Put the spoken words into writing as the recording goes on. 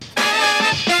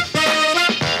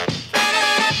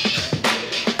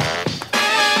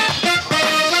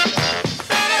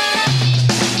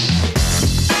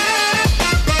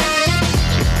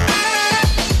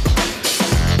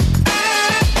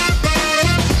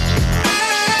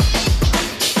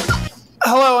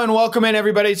welcome in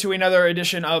everybody to another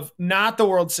edition of not the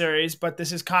World Series, but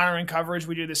this is Connor in coverage.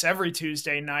 We do this every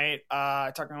Tuesday night,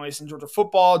 talking about some Georgia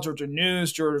football, Georgia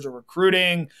news, Georgia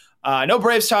recruiting. No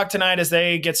Braves talk tonight as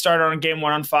they get started on Game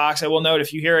 1 on Fox. I will note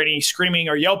if you hear any screaming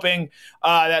or yelping,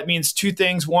 that means two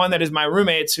things. One, that is my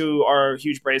roommates who are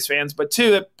huge Braves fans, but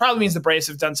two, it probably means the Braves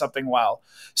have done something well.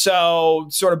 So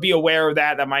sort of be aware of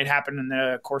that. That might happen in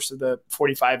the course of the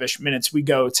 45-ish minutes we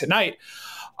go tonight.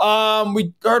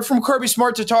 We heard from Kirby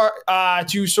Smart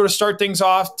to sort of start things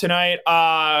off tonight.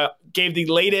 Gave the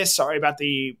latest. Sorry about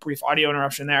the brief audio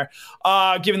interruption there.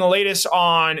 Giving the latest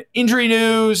on injury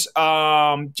news,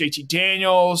 JT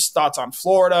Daniels, thoughts on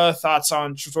Florida, thoughts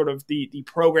on sort of the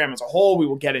program as a whole. We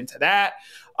will get into that.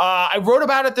 I wrote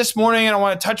about it this morning, and I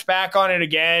want to touch back on it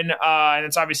again. And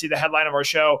it's obviously the headline of our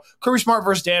show. Kirby Smart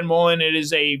versus Dan Mullen. It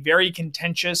is a very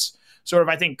contentious sort of,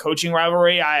 I think, coaching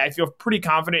rivalry. I feel pretty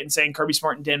confident in saying Kirby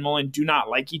Smart and Dan Mullen do not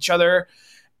like each other.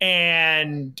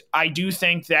 And I do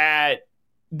think that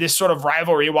this sort of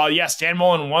rivalry, while yes, Dan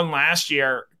Mullen won last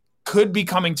year, could be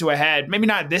coming to a head. Maybe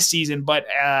not this season, but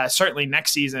certainly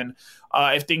next season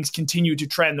if things continue to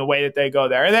trend the way that they go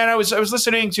there. And then I was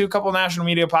listening to a couple of national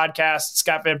media podcasts,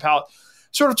 Scott Van Pelt,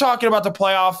 sort of talking about the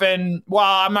playoff. And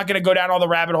while I'm not going to go down all the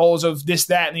rabbit holes of this,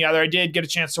 that, and the other, I did get a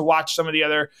chance to watch some of the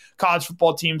other college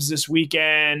football teams this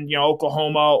weekend,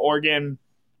 Oklahoma, Oregon,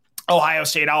 Ohio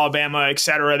State, Alabama, et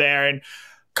cetera there. And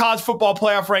college football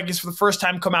playoff rankings for the first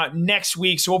time come out next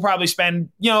week. So we'll probably spend,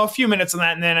 a few minutes on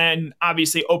that and then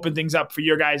obviously open things up for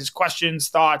your guys' questions,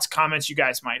 thoughts, comments you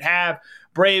guys might have.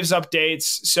 Braves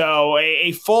updates. So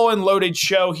a full and loaded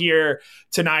show here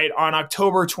tonight on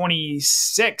October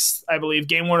 26th, I believe.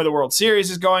 Game 1 of the World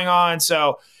Series is going on.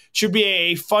 So should be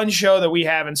a fun show that we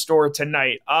have in store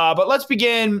tonight. But let's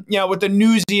begin, with the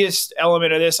newsiest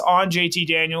element of this on JT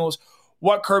Daniels,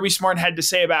 what Kirby Smart had to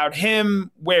say about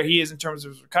him, where he is in terms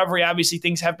of his recovery. Obviously,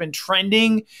 things have been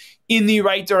trending in the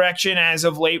right direction as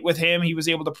of late with him. He was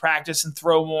able to practice and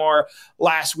throw more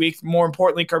last week. More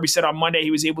importantly, Kirby said on Monday he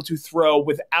was able to throw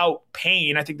without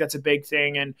pain. I think that's a big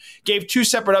thing, and gave two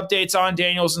separate updates on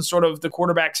Daniels and sort of the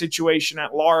quarterback situation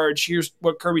at large. Here's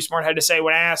what Kirby Smart had to say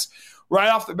when asked right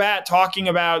off the bat, talking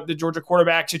about the Georgia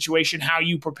quarterback situation, how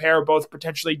you prepare both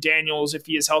potentially Daniels if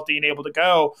he is healthy and able to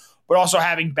go, but also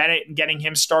having Bennett and getting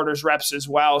him starters reps as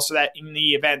well, so that in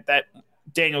the event that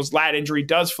Daniels' lat injury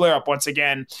does flare up once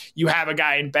again, you have a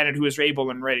guy in Bennett who is able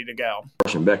and ready to go.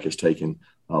 Carson Beck has taken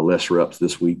less reps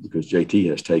this week because JT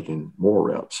has taken more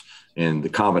reps. And the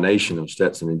combination of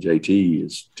Stetson and JT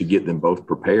is to get them both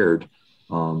prepared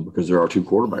because there are two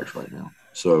quarterbacks right now.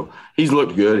 So he's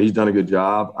looked good. He's done a good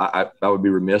job. I would be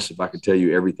remiss if I could tell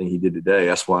you everything he did today.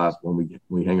 That's why when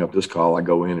we hang up this call, I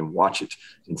go in and watch it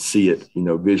and see it,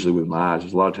 visually with my eyes.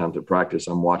 There's a lot of times at practice,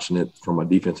 I'm watching it from a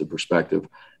defensive perspective.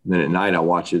 And then at night, I'm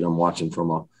watching from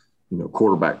a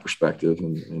quarterback perspective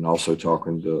and also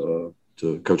talking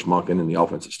to Coach Mullen and the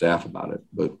offensive staff about it.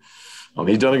 But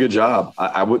he's done a good job.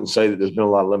 I wouldn't say that there's been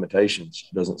a lot of limitations.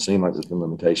 It doesn't seem like there's been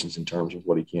limitations in terms of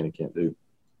what he can and can't do.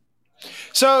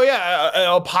 So,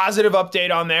 yeah, a positive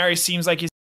update on there. He seems like he's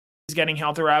getting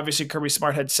healthier. Obviously, Kirby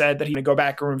Smart had said that he's going to go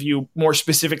back and review more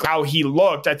specifically how he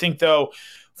looked. I think, though,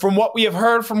 from what we have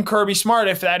heard from Kirby Smart,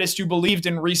 if that is to be believed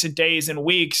in recent days and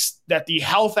weeks, that the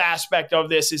health aspect of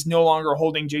this is no longer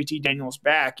holding JT Daniels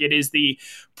back. It is the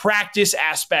practice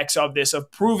aspects of this,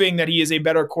 of proving that he is a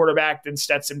better quarterback than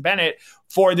Stetson Bennett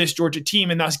for this Georgia team,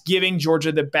 and thus giving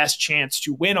Georgia the best chance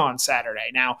to win on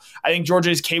Saturday. Now, I think Georgia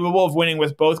is capable of winning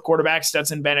with both quarterbacks,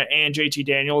 Stetson Bennett and JT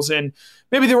Daniels, and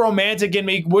maybe the romantic in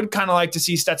me would kind of like to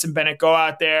see Stetson Bennett go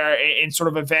out there and sort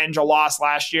of avenge a loss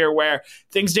last year where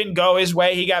things didn't go his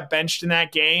way. He got benched in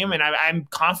that game, and I'm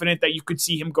confident that you could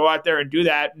see him go out there and do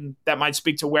that, and that might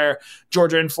speak to where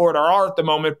Georgia and Florida are at the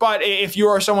moment. But if you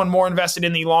are someone more invested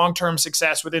in the long-term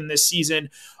success within this season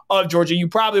of Georgia, you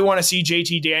probably want to see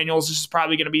JT Daniels. This is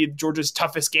probably going to be Georgia's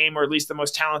toughest game, or at least the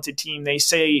most talented team they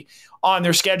say on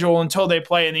their schedule until they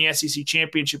play in the SEC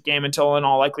championship game, until in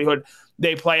all likelihood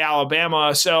they play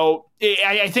Alabama. So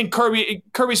I think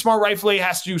Kirby Smart rightfully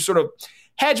has to sort of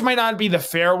hedge, might not be the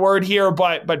fair word here,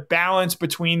 but balance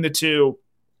between the two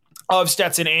of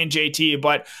Stetson and JT.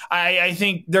 But I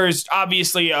think there's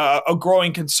obviously a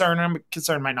growing concern.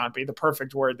 Concern might not be the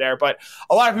perfect word there, but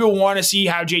a lot of people want to see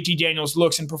how JT Daniels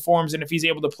looks and performs, and if he's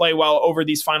able to play well over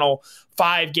these final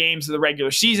 5 games of the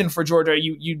regular season for Georgia,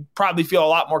 you'd probably feel a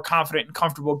lot more confident and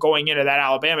comfortable going into that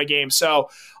Alabama game. So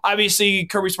obviously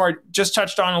Kirby Smart just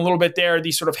touched on a little bit there,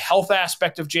 the sort of health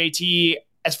aspect of JT.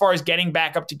 As far as getting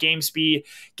back up to game speed,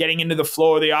 getting into the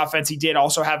flow of the offense, he did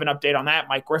also have an update on that.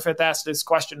 Mike Griffith asked this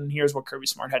question, and here's what Kirby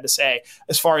Smart had to say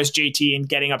as far as JT and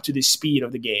getting up to the speed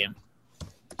of the game.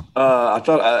 I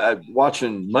thought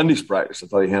watching Monday's practice, I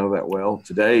thought he handled that well.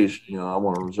 Today's, I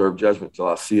want to reserve judgment until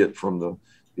I see it from the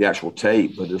actual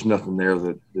tape, but there's nothing there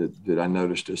that I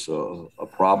noticed as a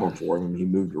problem for him. He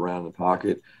moved around in the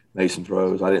pocket, made some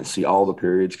throws. I didn't see all the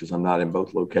periods because I'm not in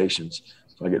both locations.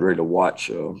 So I get ready to watch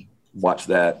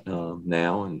that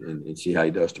now and see how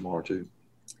he does tomorrow too.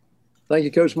 Thank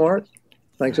you, Coach Smart.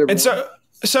 Thanks, everyone. And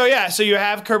so you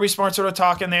have Kirby Smart sort of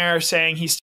talking there, saying he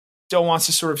still wants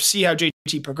to sort of see how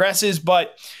JT progresses,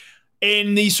 but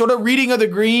in the sort of reading of the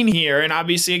green here, and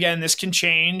obviously, again, this can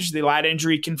change. The lat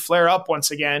injury can flare up once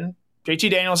again.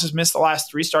 JT Daniels has missed the last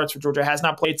 3 starts for Georgia, has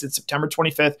not played since September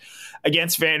 25th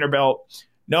against Vanderbilt.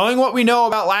 Knowing what we know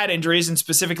about lat injuries, and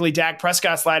specifically Dak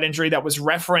Prescott's lat injury that was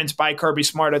referenced by Kirby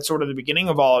Smart at sort of the beginning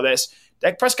of all of this,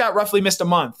 Dak Prescott roughly missed a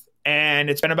month. And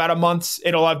it's been about a month.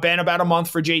 It'll have been about a month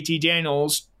for JT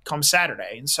Daniels come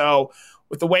Saturday. And so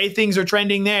with the way things are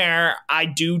trending there, I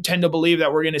do tend to believe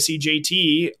that we're going to see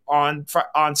JT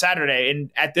on Saturday.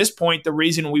 And at this point, the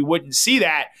reason we wouldn't see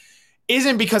that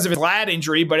isn't because of his lat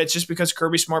injury, but it's just because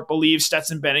Kirby Smart believes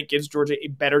Stetson Bennett gives Georgia a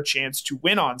better chance to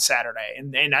win on Saturday.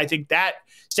 And I think that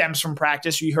stems from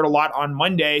practice. You heard a lot on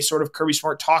Monday, sort of Kirby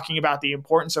Smart talking about the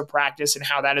importance of practice and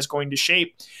how that is going to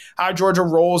shape how Georgia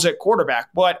rolls at quarterback.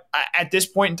 But at this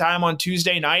point in time on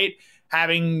Tuesday night,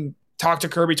 having talked to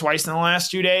Kirby twice in the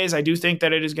last 2 days, I do think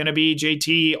that it is going to be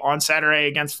JT on Saturday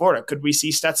against Florida. Could we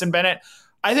see Stetson Bennett?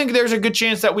 I think there's a good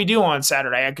chance that we do on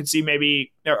Saturday. I could see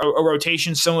maybe a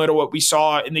rotation similar to what we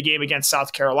saw in the game against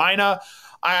South Carolina.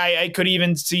 I could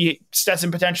even see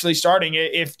Stetson potentially starting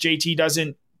if JT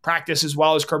doesn't practice as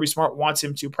well as Kirby Smart wants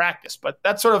him to practice. But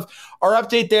that's sort of our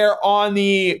update there on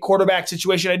the quarterback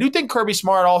situation. I do think Kirby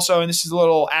Smart also, and this is a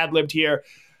little ad-libbed here,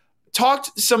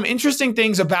 talked some interesting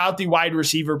things about the wide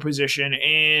receiver position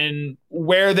and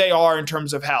where they are in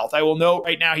terms of health. I will note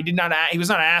right now he was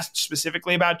not asked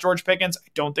specifically about George Pickens. I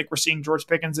don't think we're seeing George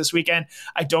Pickens this weekend.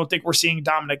 I don't think we're seeing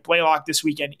Dominic Blaylock this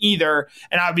weekend either.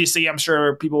 And obviously, I'm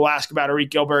sure people will ask about Arik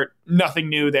Gilbert. Nothing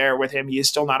new there with him. He is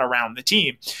still not around the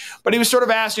team. But he was sort of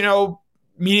asked,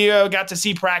 media got to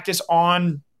see practice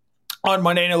on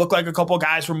Monday, and it looked like a couple of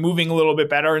guys were moving a little bit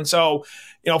better. And so,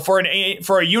 for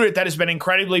a unit that has been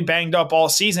incredibly banged up all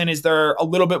season, is there a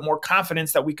little bit more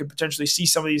confidence that we could potentially see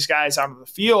some of these guys out of the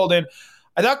field? And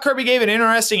I thought Kirby gave an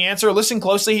interesting answer. Listen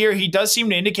closely here. He does seem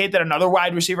to indicate that another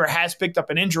wide receiver has picked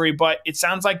up an injury, but it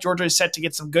sounds like Georgia is set to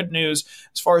get some good news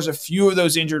as far as a few of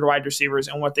those injured wide receivers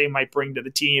and what they might bring to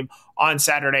the team on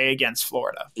Saturday against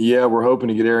Florida. Yeah, we're hoping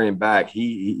to get Arian back.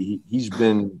 He's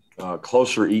been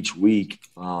closer each week.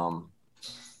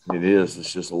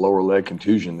 It's just a lower leg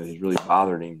contusion that has really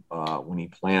bothered him when he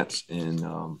plants and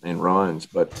runs.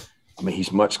 But,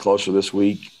 he's much closer this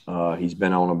week. He's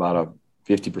been on about a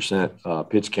 50%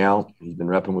 pitch count. He's been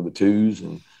repping with the twos,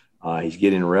 and he's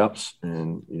getting reps.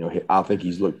 And, I think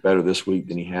he's looked better this week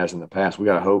than he has in the past. We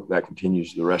got to hope that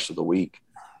continues the rest of the week.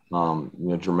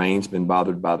 Jermaine's been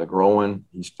bothered by the groin.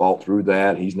 He's fought through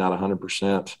that. He's not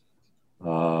 100%.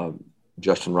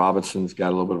 Justin Robinson's got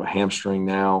a little bit of a hamstring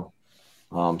now.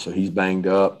 So he's banged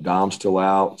up. Dom's still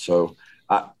out. So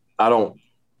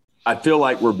I feel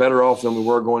like we're better off than we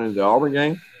were going into the Auburn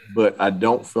game, but I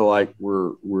don't feel like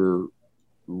we're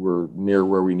near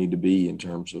where we need to be in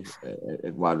terms of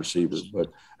at wide receivers.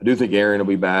 But I do think Aaron will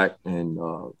be back, and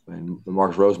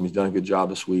Marcus Roseman's done a good job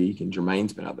this week, and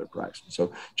Jermaine's been out there practicing.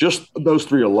 So just those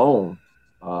 3 alone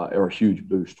are a huge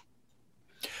boost.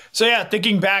 So, yeah,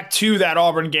 thinking back to that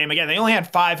Auburn game, again, they only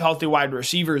had 5 healthy wide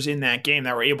receivers in that game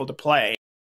that were able to play.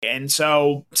 And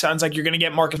so it sounds like you're going to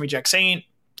get Marcus Jack-Saint,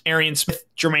 Arian Smith,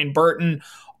 Jermaine Burton,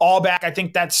 all back. I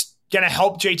think that's going to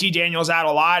help JT Daniels out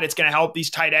a lot. It's going to help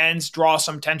these tight ends draw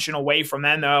some tension away from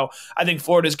them, though. I think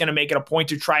Florida's going to make it a point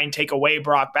to try and take away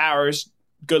Brock Bowers.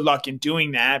 Good luck in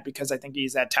doing that because I think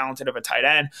he's that talented of a tight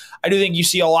end. I do think you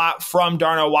see a lot from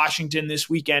Darnell Washington this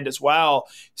weekend as well.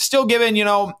 Still given,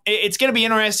 it's going to be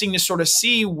interesting to sort of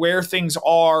see where things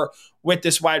are with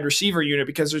this wide receiver unit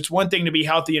because it's one thing to be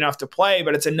healthy enough to play,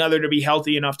 but it's another to be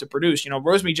healthy enough to produce.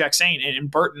 Rosemary Jack-Saint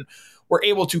and Burton were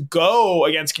able to go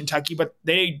against Kentucky, but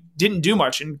they didn't do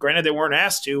much. And granted, they weren't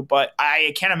asked to, but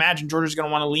I can't imagine Georgia's going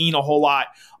to want to lean a whole lot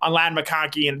on Ladd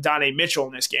McConkey and Donnie Mitchell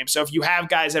in this game. So if you have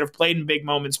guys that have played in big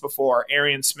moments before,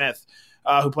 Arian Smith,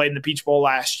 who played in the Peach Bowl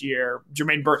last year,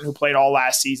 Jermaine Burton, who played all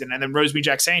last season, and then Rosemary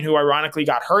Jack-Saint, who ironically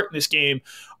got hurt in this game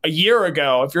a year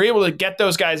ago. If you're able to get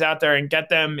those guys out there and get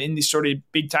them in these sort of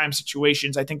big-time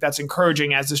situations, I think that's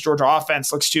encouraging as this Georgia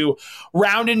offense looks to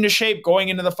round into shape going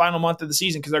into the final month of the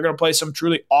season, because they're going to play some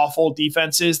truly awful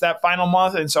defenses that final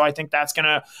month. And so I think that's going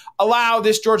to allow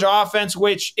this Georgia offense,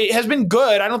 which it has been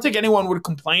good. I don't think anyone would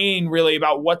complain really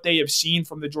about what they have seen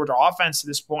from the Georgia offense to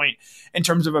this point in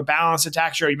terms of a balanced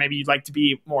attack. Sure, maybe you'd like to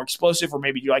be more explosive, or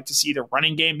maybe you'd like to see the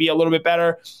running game be a little bit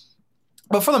better.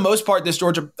 But for the most part, this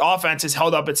Georgia offense has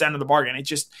held up its end of the bargain.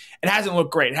 It hasn't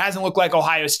looked great. It hasn't looked like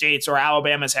Ohio State's or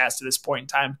Alabama's has to this point in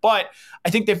time. But I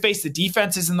think they face the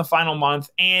defenses in the final month.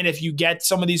 And if you get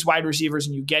some of these wide receivers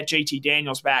and you get JT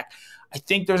Daniels back, I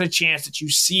think there's a chance that you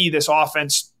see this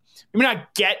offense maybe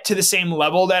not get to the same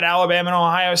level that Alabama and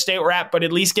Ohio State were at, but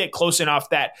at least get close enough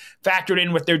that factored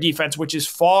in with their defense, which is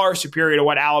far superior to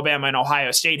what Alabama and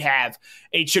Ohio State have,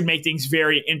 it should make things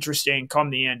very interesting come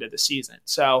the end of the season.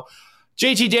 So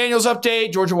JT Daniels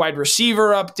update, Georgia wide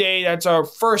receiver update. That's our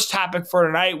first topic for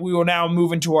tonight. We will now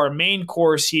move into our main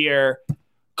course here.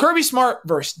 Kirby Smart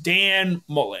versus Dan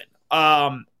Mullen.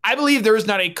 I believe there is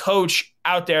not a coach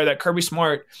out there that Kirby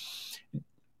Smart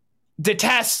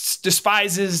detests,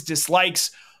 despises,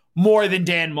 dislikes more than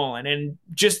Dan Mullen. And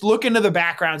just look into the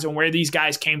backgrounds and where these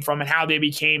guys came from and how they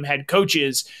became head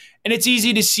coaches. And it's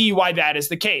easy to see why that is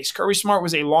the case. Kirby Smart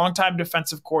was a longtime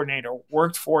defensive coordinator,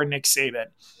 worked for Nick Saban.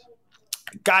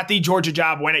 Got the Georgia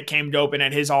job when it came to open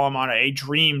at his alma mater, a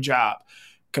dream job.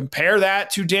 Compare that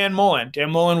to Dan Mullen.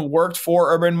 Dan Mullen worked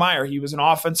for Urban Meyer. He was an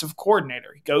offensive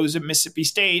coordinator. He goes at Mississippi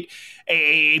State,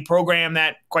 a program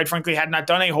that, quite frankly, had not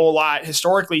done a whole lot,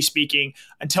 historically speaking,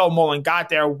 until Mullen got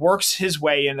there, works his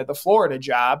way into the Florida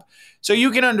job. So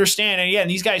you can understand, and again,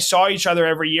 these guys saw each other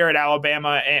every year at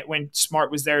Alabama when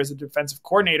Smart was there as a defensive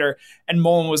coordinator and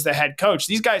Mullen was the head coach.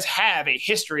 These guys have a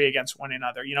history against one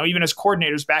another, even as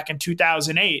coordinators back in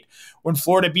 2008 when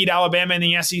Florida beat Alabama in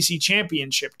the SEC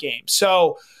championship game.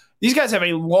 So these guys have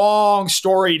a long,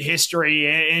 storied history,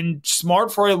 and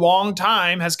Smart for a long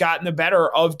time has gotten the better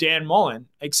of Dan Mullen,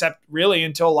 except really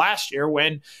until last year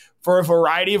when, for a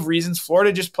variety of reasons,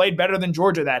 Florida just played better than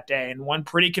Georgia that day and won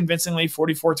pretty convincingly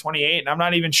 44-28. And I'm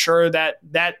not even sure that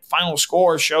that final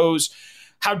score shows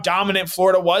how dominant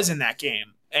Florida was in that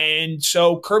game. And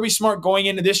so Kirby Smart going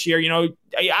into this year,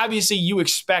 obviously you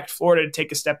expect Florida to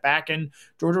take a step back, and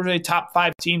Georgia was a top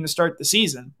 5 team to start the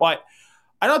season. But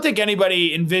I don't think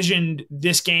anybody envisioned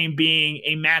this game being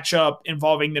a matchup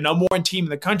involving the number 1 team in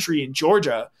the country in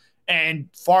Georgia and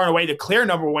far and away the clear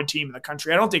number 1 team in the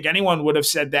country. I don't think anyone would have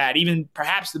said that. Even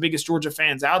perhaps the biggest Georgia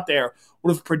fans out there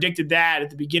would have predicted that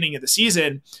at the beginning of the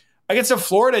season against a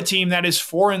Florida team that is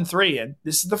 4-3. And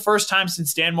this is the first time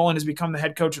since Dan Mullen has become the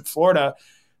head coach at Florida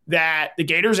that the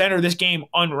Gators enter this game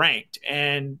unranked.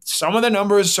 And some of the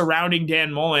numbers surrounding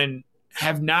Dan Mullen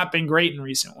have not been great in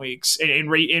recent weeks, in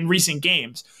recent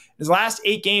games. His last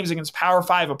 8 games against Power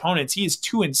 5 opponents, he is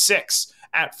 2-6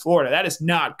 at Florida. That is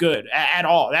not good at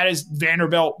all. That is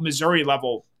Vanderbilt, Missouri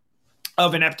level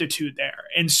of ineptitude there.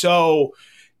 And so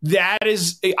that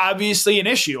is obviously an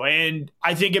issue. And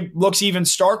I think it looks even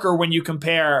starker when you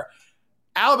compare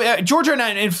Alabama, Georgia,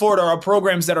 and Florida are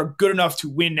programs that are good enough to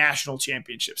win national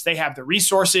championships. They have the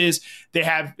resources, they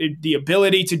have the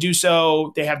ability to do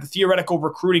so, they have the theoretical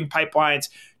recruiting pipelines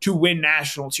to win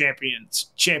national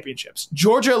championships.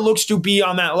 Georgia looks to be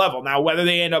on that level. Now, whether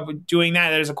they end up doing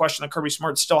that is a question that Kirby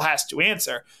Smart still has to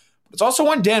answer. But it's also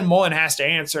one Dan Mullen has to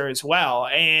answer as well.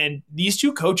 And these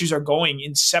two coaches are going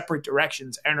in separate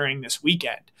directions entering this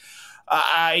weekend.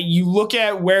 You look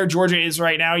at where Georgia is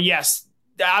right now, yes,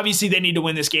 obviously they need to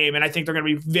win this game, and I think they're going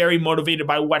to be very motivated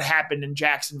by what happened in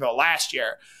Jacksonville last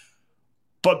year.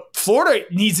 But Florida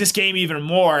needs this game even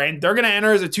more, and they're going to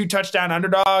enter as a 2-touchdown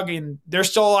underdog, and there's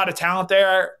still a lot of talent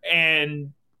there,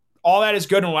 and all that is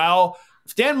good and well.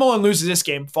 If Dan Mullen loses this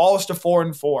game, falls to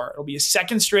 4-4, it'll be a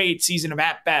second straight season of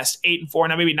at best 8-4,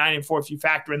 now maybe 9-4 if you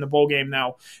factor in the bowl game.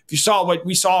 Now, if you saw what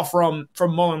we saw from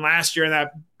Mullen last year in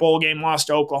that bowl game loss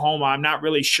to Oklahoma, I'm not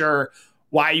really sure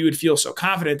why you would feel so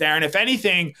confident there. And if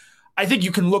anything, I think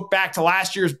you can look back to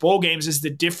last year's bowl games as the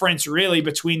difference really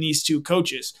between these two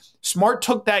coaches. Smart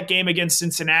took that game against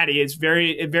Cincinnati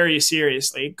very, very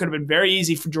seriously. It could have been very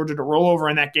easy for Georgia to roll over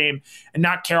in that game and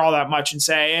not care all that much and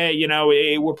say,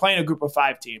 hey, we're playing a group of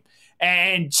 5 team.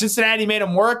 And Cincinnati made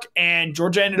them work, and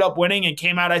Georgia ended up winning and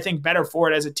came out, I think, better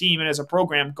for it as a team and as a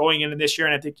program going into this year,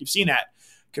 and I think you've seen that.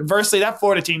 Conversely, that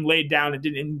Florida team laid down and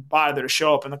didn't bother to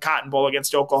show up in the Cotton Bowl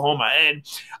against Oklahoma. And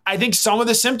I think some of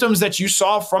the symptoms that you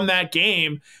saw from that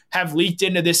game have leaked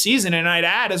into this season. And I'd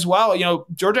add as well,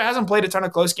 Georgia hasn't played a ton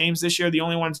of close games this year. The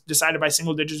only one decided by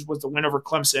single digits was the win over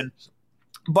Clemson.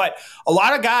 But a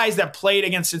lot of guys that played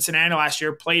against Cincinnati last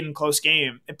year played in a close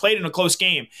game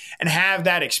and have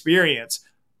that experience.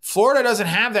 Florida doesn't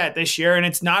have that this year, and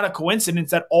it's not a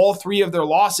coincidence that all three of their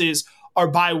losses are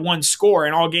by one score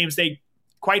in all games they,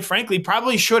 quite frankly,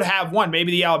 probably should have won.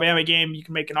 Maybe the Alabama game, you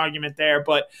can make an argument there,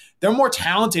 but they're more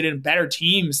talented and better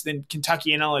teams than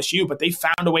Kentucky and LSU, but they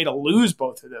found a way to lose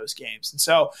both of those games. And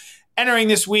so entering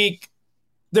this week,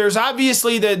 there's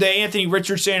obviously the Anthony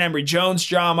Richardson, Emory Jones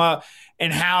drama,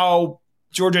 and how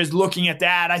Georgia is looking at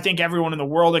that. I think everyone in the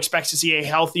world expects to see a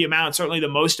healthy amount, certainly the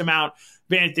most amount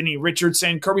of Anthony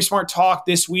Richardson. Kirby Smart talked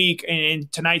this week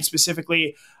and tonight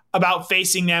specifically about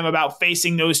facing them, about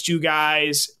facing those two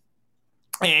guys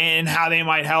and how they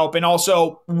might help, and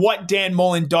also what Dan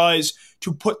Mullen does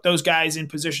to put those guys in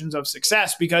positions of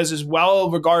success, because as well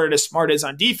regarded as Smart is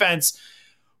on defense,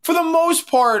 for the most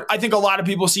part, I think a lot of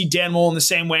people see Dan Mullen the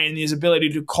same way in his ability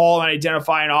to call and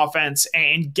identify an offense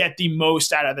and get the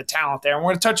most out of the talent there. And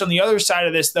we're going to touch on the other side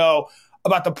of this, though,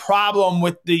 about the problem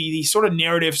with the sort of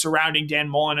narrative surrounding Dan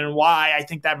Mullen and why I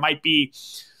think that might be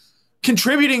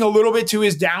contributing a little bit to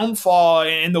his downfall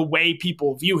in the way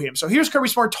people view him. So here's Kirby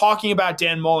Smart talking about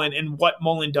Dan Mullen and what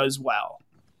Mullen does well.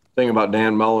 The thing about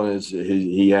Dan Mullen is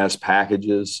he has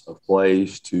packages of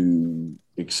plays to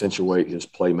accentuate his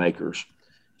playmakers.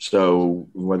 So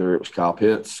whether it was Kyle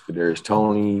Pitts, Kadarius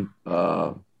Toney,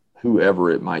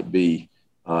 whoever it might be,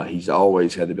 he's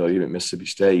always had the ability at Mississippi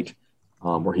State,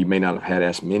 where he may not have had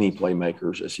as many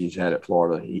playmakers as he's had at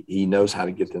Florida. He knows how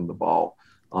to get them the ball.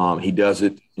 He does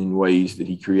it in ways that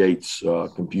he creates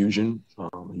confusion.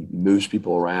 He moves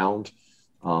people around.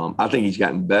 I think he's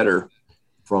gotten better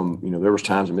from, there was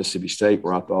times in Mississippi State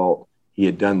where I thought he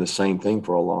had done the same thing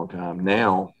for a long time.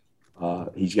 Now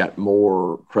he's got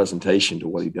more presentation to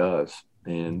what he does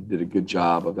and did a good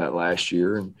job of that last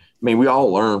year. And I mean, we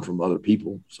all learn from other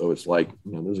people. So it's like,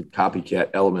 there's a copycat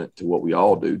element to what we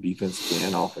all do defensively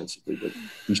and offensively, but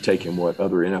he's taken what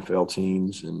other NFL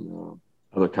teams and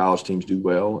other college teams do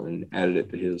well and added it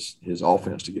to his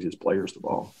offense to get his players the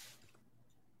ball.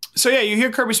 So, yeah, you hear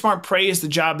Kirby Smart praise the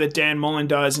job that Dan Mullen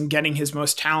does in getting his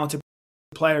most talented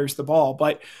players the ball.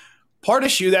 But part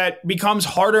issue that becomes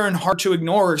harder and harder to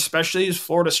ignore, especially as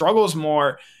Florida struggles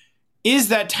more, is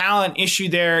that talent issue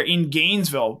there in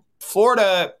Gainesville.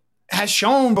 Florida has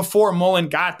shown before Mullen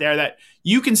got there that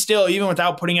you can still, even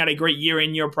without putting out a great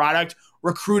year-in-year product,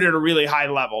 recruit at a really high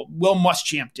level. Will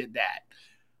Muschamp did that.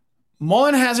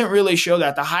 Mullen hasn't really showed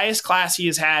that. The highest class he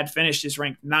has had finished is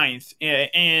ranked 9th.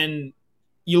 And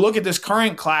you look at this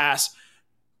current class,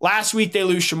 last week they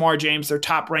lose Shamar James, their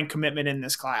top-ranked commitment in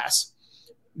this class.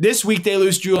 This week they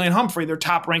lose Julian Humphrey, their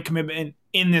top-ranked commitment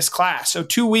in this class. So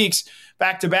 2 weeks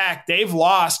back-to-back, they've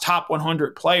lost top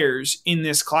 100 players in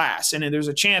this class. And there's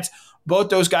a chance both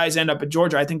those guys end up at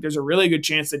Georgia. I think there's a really good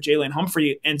chance that Jalen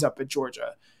Humphrey ends up at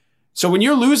Georgia. So when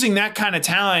you're losing that kind of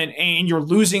talent and you're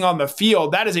losing on the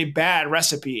field, that is a bad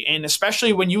recipe. And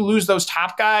especially when you lose those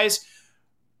top guys,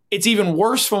 it's even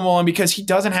worse for Mullen because he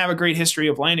doesn't have a great history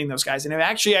of landing those guys. And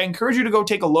actually, I encourage you to go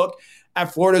take a look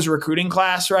at Florida's recruiting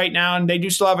class right now. And they do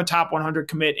still have a top 100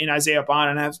 commit in Isaiah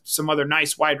Bond and have some other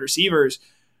nice wide receivers.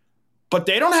 But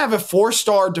they don't have a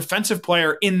 4-star defensive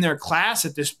player in their class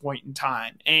at this point in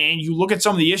time. And you look at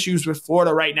some of the issues with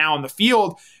Florida right now on the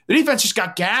field, the defense just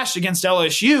got gashed against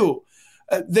LSU.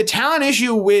 The talent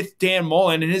issue with Dan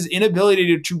Mullen and his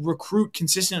inability to recruit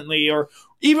consistently or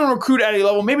even recruit at a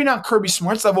level, maybe not Kirby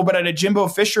Smart's level, but at a Jimbo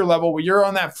Fisher level where you're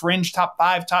on that fringe top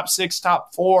 5, top 6,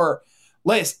 top 4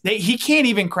 list. He can't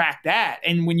even crack that.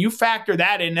 And when you factor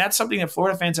that in, that's something that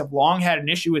Florida fans have long had an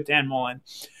issue with Dan Mullen.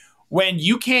 When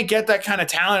you can't get that kind of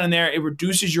talent in there, it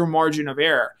reduces your margin of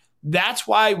error. That's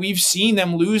why we've seen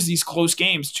them lose these close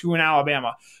games to an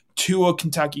Alabama, to a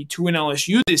Kentucky, to an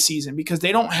LSU this season, because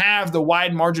they don't have the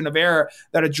wide margin of error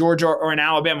that a Georgia or an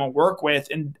Alabama work with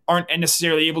and aren't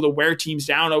necessarily able to wear teams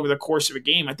down over the course of a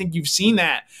game. I think you've seen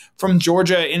that from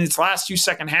Georgia in its last 2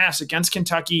 second halves against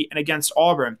Kentucky and against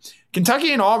Auburn.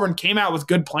 Kentucky and Auburn came out with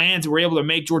good plans and were able to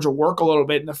make Georgia work a little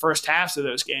bit in the first halves of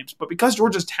those games. But because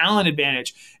Georgia's talent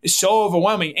advantage is so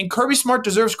overwhelming, and Kirby Smart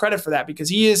deserves credit for that because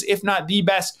he is, if not the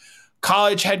best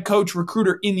college head coach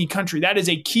recruiter in the country. That is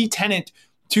a key tenet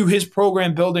to his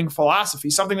program building philosophy,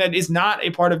 something that is not a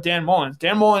part of Dan Mullen.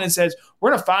 Dan Mullen says, we're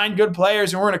going to find good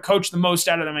players and we're going to coach the most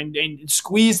out of them and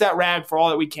squeeze that rag for all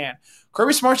that we can.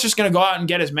 Kirby Smart's just going to go out and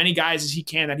get as many guys as he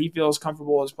can that he feels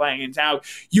comfortable as playing. And now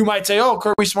you might say, oh,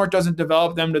 Kirby Smart doesn't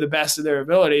develop them to the best of their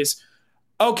abilities.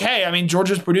 Okay, I mean,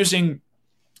 Georgia's producing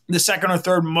the second or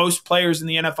third most players in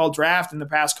the NFL draft in the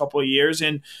past couple of years.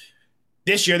 And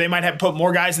this year they might have put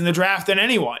more guys in the draft than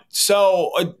anyone.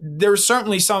 So there's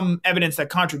certainly some evidence that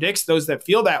contradicts those that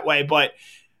feel that way. But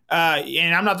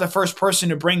and I'm not the first person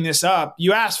to bring this up.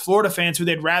 You ask Florida fans who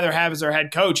they'd rather have as their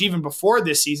head coach, even before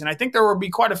this season. I think there would be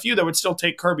quite a few that would still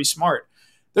take Kirby Smart.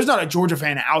 There's not a Georgia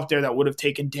fan out there that would have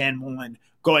taken Dan Mullen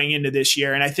going into this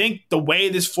year. And I think the way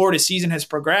this Florida season has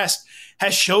progressed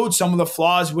has showed some of the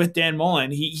flaws with Dan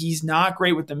Mullen. He's not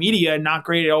great with the media, not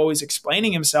great at always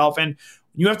explaining himself. And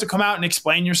you have to come out and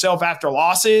explain yourself after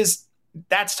losses.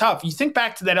 That's tough. You think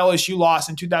back to that LSU loss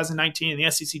in 2019 in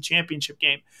the SEC championship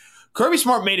game. Kirby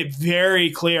Smart made it very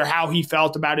clear how he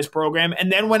felt about his program and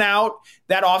then went out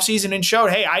that offseason and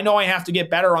showed, hey, I know I have to get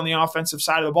better on the offensive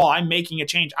side of the ball. I'm making a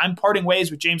change. I'm parting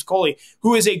ways with James Coley,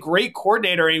 who is a great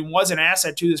coordinator and was an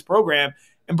asset to this program,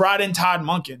 and brought in Todd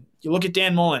Monken. You look at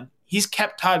Dan Mullen. He's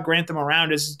kept Todd Grantham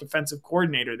around as his defensive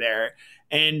coordinator there,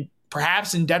 and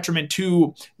perhaps in detriment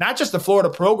to not just the Florida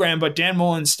program, but Dan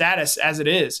Mullen's status as it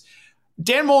is.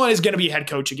 Dan Mullen is going to be head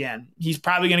coach again. He's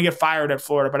probably going to get fired at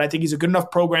Florida, but I think he's a good enough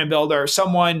program builder.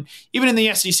 Someone, even in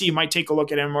the SEC, might take a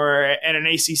look at him or at an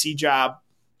ACC job,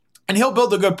 and he'll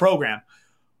build a good program.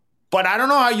 But I don't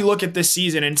know how you look at this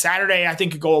season, and Saturday I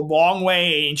think could go a long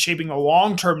way in shaping the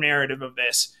long-term narrative of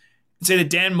this and say that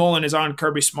Dan Mullen is on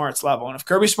Kirby Smart's level. And if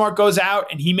Kirby Smart goes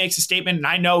out and he makes a statement, and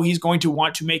I know he's going to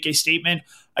want to make a statement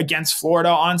against Florida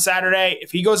on Saturday,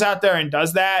 if he goes out there and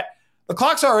does that, the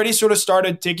clock's already sort of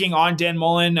started ticking on Dan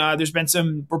Mullen. There's been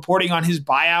some reporting on his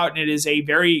buyout, and it is a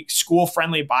very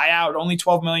school-friendly buyout, only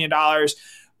 $12 million.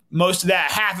 Most of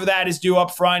that, half of that is due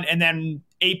up front, and then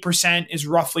 8% is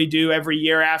roughly due every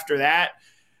year after that.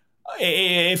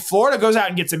 If Florida goes out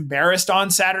and gets embarrassed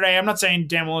on Saturday, I'm not saying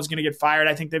Dan Mullen is going to get fired.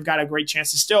 I think they've got a great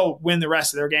chance to still win the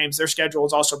rest of their games. Their schedule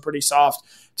is also pretty soft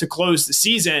to close the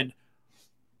season.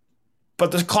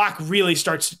 But the clock really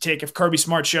starts to tick if Kirby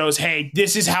Smart shows, hey,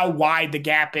 this is how wide the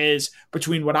gap is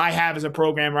between what I have as a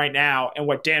program right now and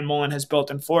what Dan Mullen has built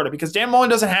in Florida. Because Dan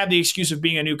Mullen doesn't have the excuse of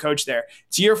being a new coach there.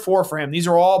 It's year 4 for him. These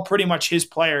are all pretty much his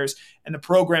players and the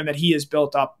program that he has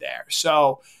built up there.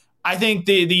 So I think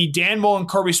the Dan Mullen,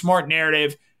 Kirby Smart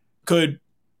narrative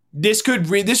this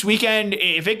weekend,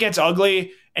 if it gets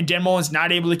ugly and Dan Mullen's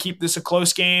not able to keep this a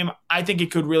close game, I think it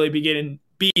could really be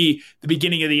the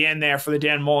beginning of the end there for the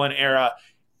Dan Mullen era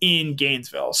in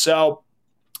Gainesville. So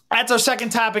that's our second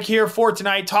topic here for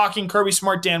tonight, talking Kirby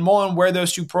Smart, Dan Mullen, where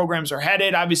those two programs are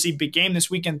headed. Obviously, big game this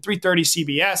weekend, 3:30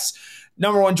 CBS.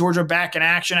 Number 1, Georgia back in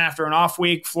action after an off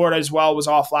week. Florida as well was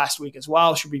off last week as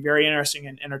well. Should be very interesting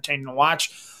and entertaining to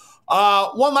watch.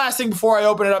 One last thing before I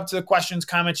open it up to the questions,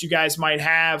 comments you guys might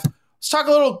have. Let's talk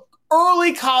a little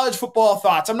early college football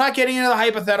thoughts. I'm not getting into the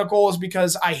hypotheticals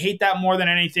because I hate that more than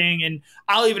anything, and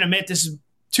I'll even admit this is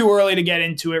too early to get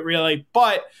into it, really.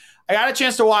 But I got a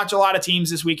chance to watch a lot of teams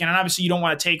this weekend, and obviously you don't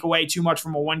want to take away too much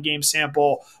from a one-game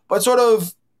sample, but sort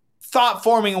of thought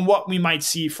forming on what we might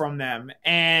see from them.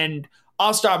 And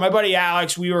I'll start. My buddy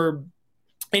Alex, we were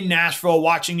in Nashville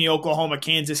watching the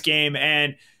Oklahoma-Kansas game,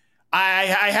 and I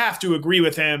have to agree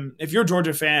with him. If you're a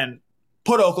Georgia fan,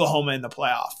 put Oklahoma in the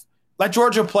playoff. Let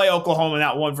Georgia play Oklahoma in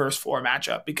that 1-4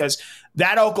 matchup, because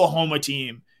that Oklahoma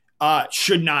team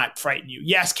should not frighten you.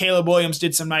 Yes, Caleb Williams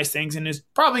did some nice things and is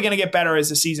probably going to get better as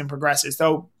the season progresses,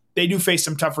 though they do face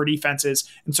some tougher defenses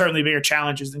and certainly bigger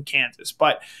challenges than Kansas.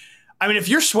 But, I mean, if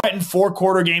you're sweating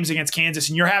 4-quarter games against Kansas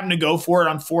and you're having to go for it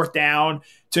on 4th down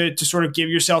to sort of give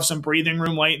yourself some breathing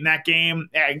room late in that game,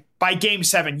 by game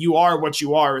 7, you are what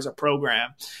you are as a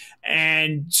program.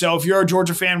 And so if you're a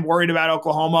Georgia fan worried about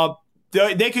Oklahoma,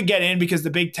 they could get in because the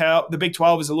Big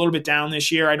 12 is a little bit down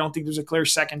this year. I don't think there's a clear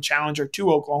second challenger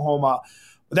to Oklahoma,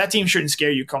 but that team shouldn't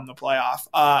scare you come the playoff.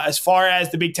 As far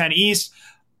as the Big 10 East,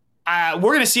 we're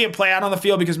going to see it play out on the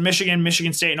field because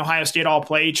Michigan State, and Ohio State all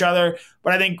play each other.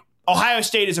 But I think Ohio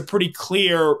State is a pretty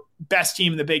clear best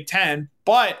team in the Big 10.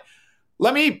 But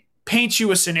let me paint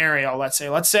you a scenario. Let's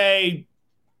say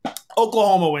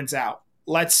Oklahoma wins out.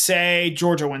 Let's say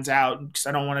Georgia wins out, because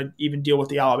I don't want to even deal with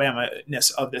the Alabama-ness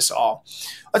of this all.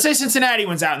 Let's say Cincinnati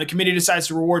wins out, and the committee decides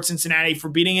to reward Cincinnati for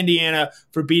beating Indiana,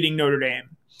 for beating Notre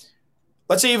Dame.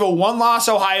 Let's say you have a 1-loss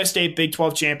Ohio State Big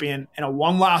 12 champion and a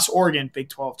 1-loss Oregon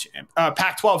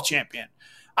Pac-12 champion.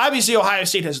 Obviously, Ohio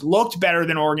State has looked better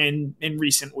than Oregon in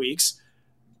recent weeks,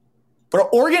 but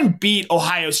Oregon beat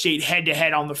Ohio State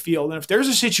head-to-head on the field. And if there's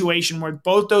a situation where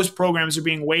both those programs are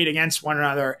being weighed against one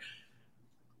another,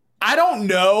 I don't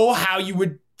know how you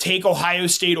would take Ohio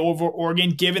State over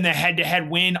Oregon given the head-to-head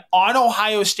win on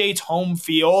Ohio State's home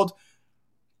field.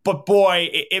 But boy,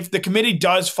 if the committee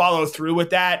does follow through with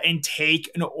that and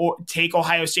take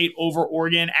Ohio State over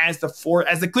Oregon as the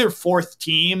clear 4th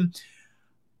team,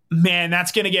 man,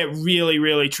 that's going to get really,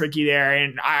 really tricky there.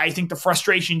 And I think the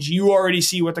frustrations you already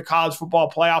see with the college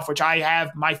football playoff, which I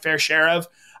have my fair share of,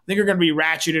 I think are going to be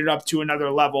ratcheted up to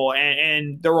another level.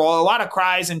 And there were a lot of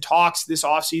cries and talks this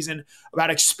offseason about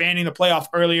expanding the playoff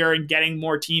earlier and getting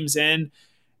more teams in.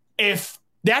 If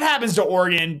that happens to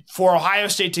Oregon, for Ohio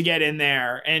State to get in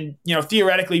there, and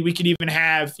theoretically we could even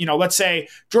have, let's say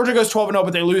Georgia goes 12-0,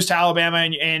 but they lose to Alabama,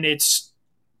 and it's,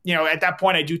 at that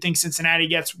point I do think Cincinnati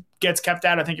gets kept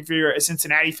out. I think if you're a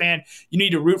Cincinnati fan, you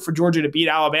need to root for Georgia to beat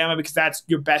Alabama because that's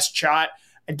your best shot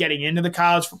at getting into the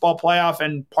college football playoff.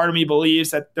 And part of me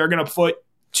believes that they're going to put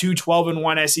two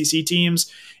 12-1 SEC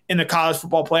teams in the college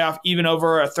football playoff, even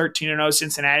over a 13-0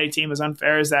 Cincinnati team, as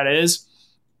unfair as that is.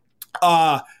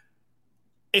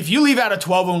 If you leave out a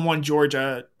 12-1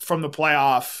 Georgia from the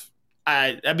playoff,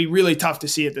 that'd be really tough to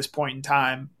see at this point in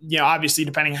time. Obviously,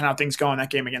 depending on how things go in that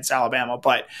game against Alabama.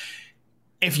 But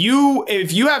if you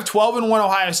have 12-1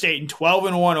 Ohio State and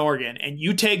 12-1 Oregon, and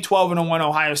you take 12-1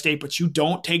 Ohio State, but you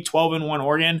don't take 12-1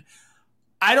 Oregon,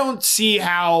 I don't see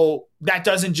how that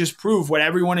doesn't just prove what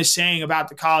everyone is saying about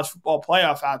the college football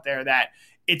playoff out there, that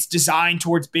it's designed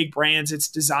towards big brands, it's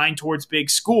designed towards big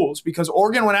schools. Because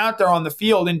Oregon went out there on the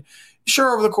field, and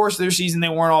sure, over the course of their season, they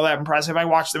weren't all that impressive. I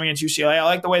watched them against UCLA. I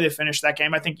like the way they finished that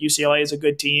game. I think UCLA is a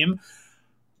good team.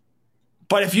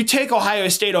 But if you take Ohio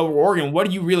State over Oregon, what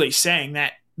are you really saying?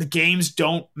 That the games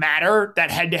don't matter?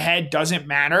 That head-to-head doesn't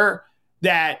matter?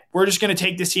 That we're just going to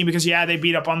take this team because, they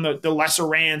beat up on the lesser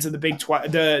Rands of the Big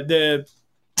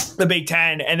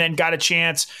Ten, and then got a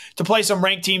chance to play some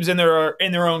ranked teams in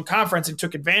their own conference and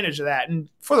took advantage of that. And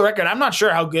for the record, I'm not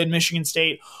sure how good Michigan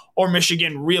State or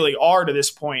Michigan really are to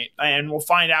this point, and we'll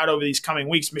find out over these coming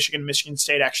weeks. Michigan and Michigan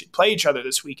State actually play each other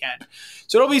this weekend,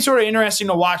 so it'll be sort of interesting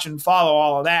to watch and follow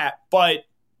all of that. But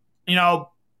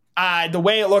the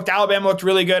way it looked, Alabama looked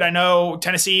really good. I know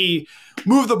Tennessee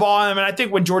moved the ball on them, and I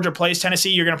think when Georgia plays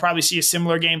Tennessee, you're going to probably see a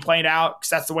similar game played out, because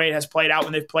that's the way it has played out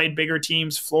when they've played bigger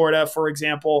teams, Florida, for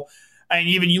example. And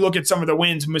even you look at some of the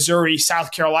wins, Missouri,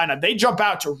 South Carolina, they jump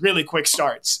out to really quick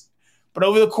starts. But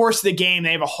over the course of the game,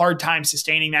 they have a hard time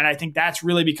sustaining that. I think that's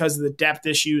really because of the depth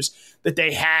issues that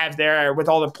they have there with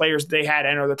all the players they had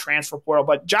enter the transfer portal.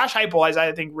 But Josh Heupel has,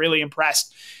 I think, really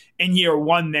impressed in year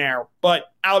one there. But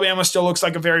Alabama still looks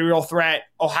like a very real threat.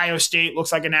 Ohio State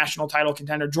looks like a national title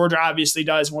contender. Georgia obviously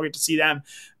does, and we'll get to see them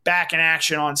back in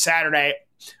action on Saturday.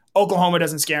 Oklahoma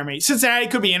doesn't scare me. Cincinnati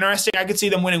could be interesting. I could see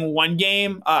them winning one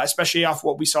game, especially off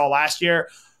what we saw last year.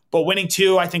 But winning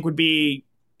two, I think, would be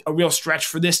a real stretch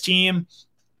for this team.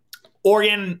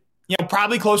 Oregon,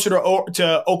 probably closer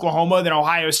to Oklahoma than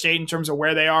Ohio State in terms of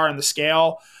where they are in the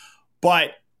scale.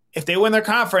 But if they win their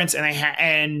conference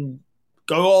and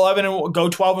go 11 and go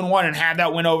 12-1 and have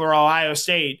that win over Ohio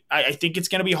State, I think it's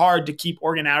going to be hard to keep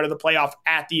Oregon out of the playoff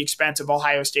at the expense of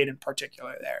Ohio State in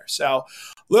particular there. So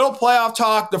little playoff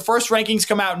talk. The first rankings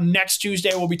come out next Tuesday.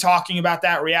 We'll be talking about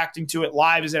that, reacting to it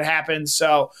live as it happens.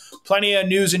 So plenty of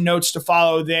news and notes to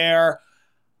follow there.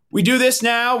 We do this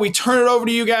now. We turn it over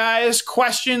to you guys.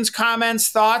 Questions, comments,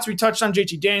 thoughts. We touched on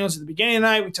JT Daniels at the beginning of the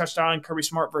night. We touched on Kirby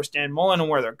Smart versus Dan Mullen and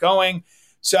where they're going.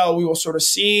 So we will sort of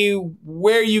see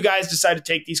where you guys decide to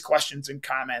take these questions and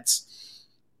comments.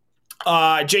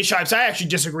 Jay Shipes, I actually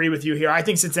disagree with you here. I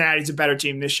think Cincinnati's a better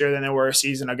team this year than they were a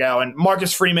season ago. And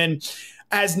Marcus Freeman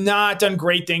has not done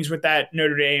great things with that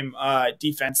Notre Dame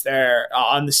defense there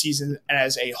on the season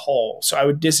as a whole. So I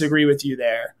would disagree with you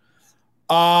there.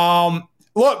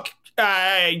 Look,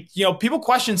 people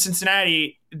question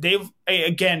Cincinnati. They've,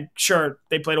 again, sure,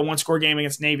 they played a one-score game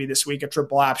against Navy this week, a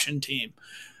triple option team.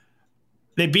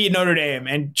 They beat Notre Dame,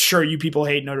 and sure, you people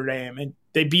hate Notre Dame, and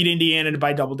they beat Indiana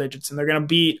by double digits, and they're going to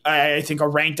beat, I think, a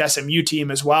ranked SMU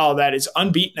team as well that is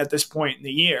unbeaten at this point in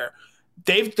the year.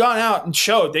 They've gone out and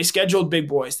showed. They scheduled big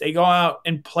boys. They go out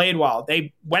and played well.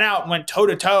 They went out and went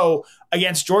toe-to-toe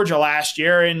against Georgia last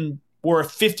year and were a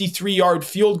 53-yard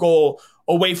field goal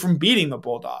away from beating the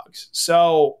Bulldogs.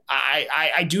 So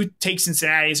I do take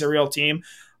Cincinnati as a real team.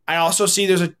 I also see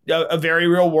there's a very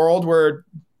real world where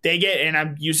they get, and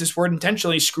I use this word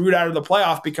intentionally, screwed out of the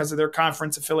playoff because of their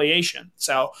conference affiliation.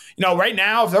 So, right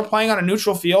now, if they're playing on a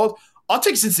neutral field, I'll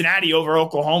take Cincinnati over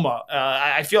Oklahoma.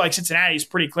 I feel like Cincinnati is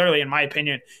pretty clearly, in my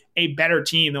opinion, a better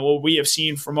team than what we have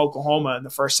seen from Oklahoma in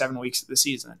the first 7 weeks of the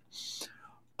season.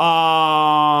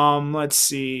 Let's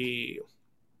see.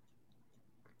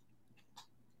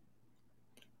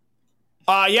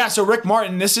 So Rick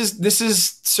Martin, this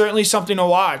is certainly something to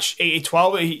watch.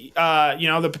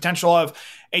 The potential of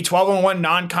a 12-1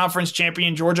 non-conference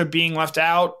champion Georgia being left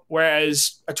out,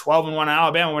 whereas a 12-1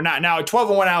 Alabama were not. Now, a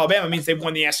 12-1 Alabama means they've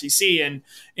won the SEC, and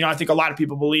I think a lot of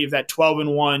people believe that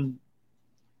 12-1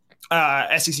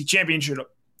 SEC champion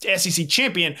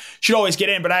should always get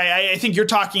in. But I think you're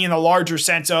talking in the larger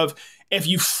sense of if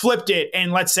you flipped it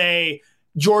and let's say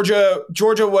Georgia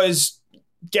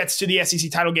gets to the SEC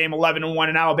title game 11-1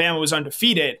 and Alabama was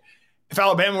undefeated. If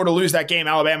Alabama were to lose that game,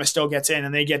 Alabama still gets in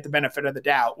and they get the benefit of the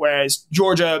doubt. Whereas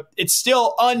Georgia, it's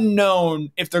still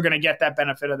unknown if they're going to get that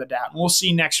benefit of the doubt. And we'll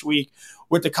see next week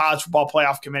with the College Football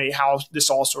Playoff Committee how this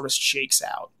all sort of shakes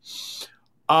out.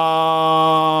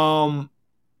 20th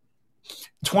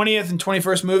and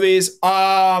 21st movies.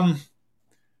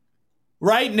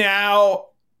 Right now,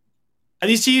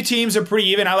 these two teams are pretty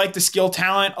even. I like the skill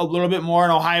talent a little bit more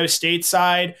on Ohio State's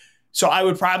side. So I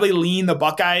would probably lean the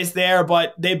Buckeyes there,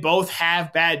 but they both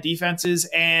have bad defenses.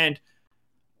 And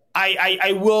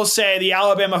I will say the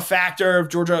Alabama factor of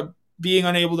Georgia being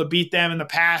unable to beat them in the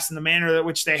past in the manner in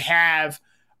which they have,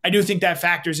 I do think that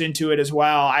factors into it as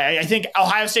well. I think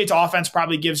Ohio State's offense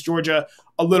probably gives Georgia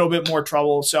a little bit more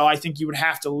trouble. So I think you would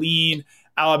have to lean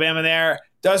Alabama there.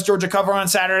 Does Georgia cover on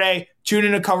Saturday? Tune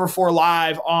in to Cover 4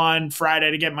 Live on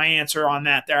Friday to get my answer on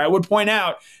that there. I would point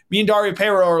out, me and Dario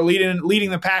Pero are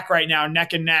leading the pack right now,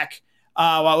 neck and neck,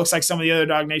 while it looks like some of the other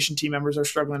DawgNation team members are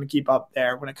struggling to keep up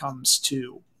there when it comes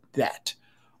to that.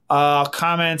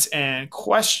 Comments and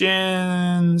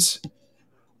questions.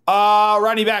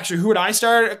 Rodney Baxter, who would I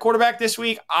start at quarterback this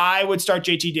week? I would start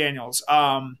JT Daniels.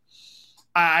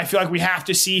 I feel like we have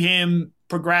to see him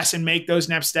progress and make those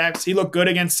next steps. He looked good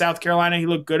against South Carolina. He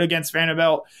looked good against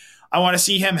Vanderbilt. I want to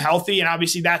see him healthy, and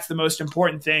obviously that's the most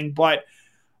important thing. But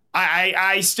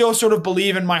I still sort of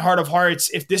believe in my heart of hearts,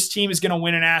 if this team is going to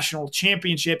win a national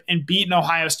championship and beat an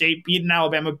Ohio State, beat an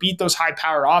Alabama, beat those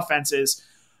high-powered offenses,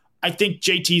 I think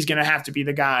JT is going to have to be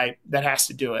the guy that has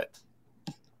to do it.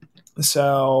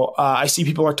 So I see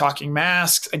people are talking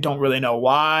masks. I don't really know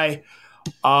why.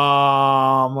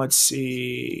 Let's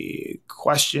see.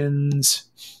 Questions.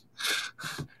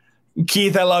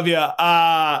 Keith, I love you.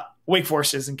 Wake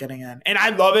Forest isn't getting in. And I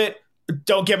love it.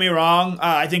 Don't get me wrong.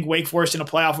 I think Wake Forest in a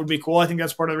playoff would be cool. I think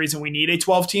that's part of the reason we need a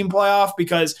 12-team playoff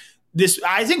because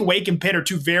I think Wake and Pitt are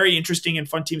two very interesting and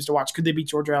fun teams to watch. Could they beat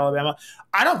Georgia or Alabama?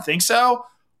 I don't think so.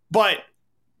 But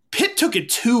Pitt took it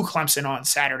to Clemson on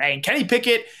Saturday. And Kenny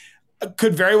Pickett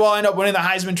could very well end up winning the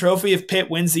Heisman Trophy if Pitt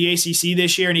wins the ACC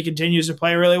this year and he continues to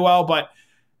play really well. But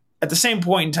at the same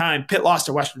point in time, Pitt lost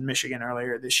to Western Michigan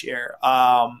earlier this year.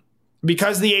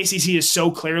 Because the ACC is so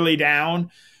clearly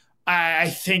down, I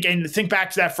think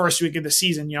back to that first week of the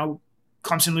season,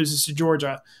 Clemson loses to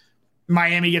Georgia.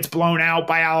 Miami gets blown out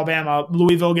by Alabama.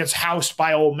 Louisville gets housed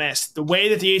by Ole Miss. The way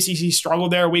that the ACC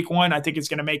struggled there week one, I think it's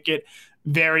going to make it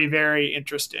very, very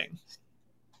interesting.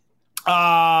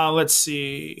 Let's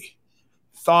see.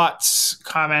 Thoughts,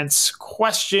 comments,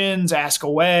 questions, ask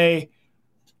away.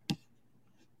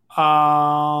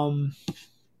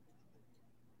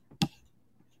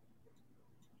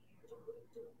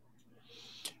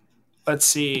 Let's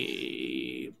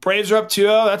see. Braves are up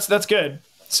 2-0. That's good.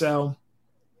 So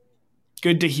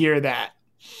good to hear that.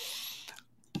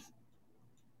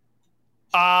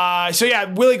 So yeah,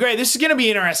 Willie Gray, this is going to be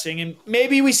interesting, and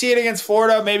maybe we see it against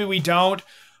Florida, maybe we don't.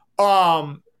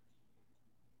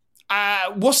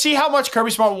 We'll see how much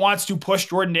Kirby Smart wants to push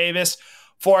Jordan Davis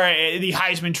for the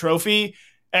Heisman Trophy,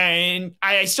 and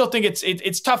I still think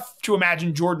it's tough to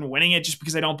imagine Jordan winning it just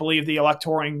because I don't believe the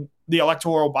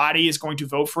electoral body is going to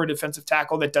vote for a defensive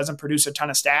tackle that doesn't produce a ton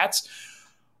of stats.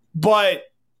 But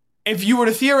if you were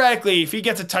to theoretically, if he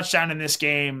gets a touchdown in this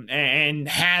game and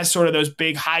has sort of those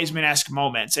big Heisman-esque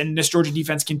moments, and this Georgia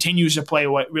defense continues to play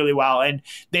really well, and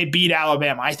they beat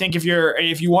Alabama, I think if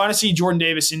you want to see Jordan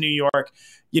Davis in New York,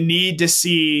 you need to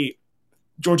see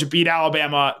Georgia beat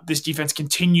Alabama, this defense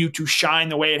continue to shine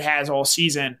the way it has all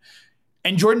season,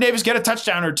 and Jordan Davis get a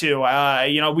touchdown or two.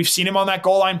 We've seen him on that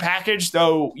goal line package,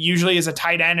 though usually as a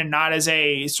tight end and not as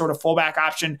a sort of fullback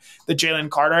option that Jalen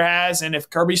Carter has. And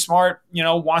if Kirby Smart,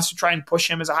 wants to try and push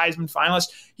him as a Heisman finalist,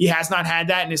 he has not had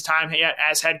that in his time yet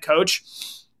as head coach.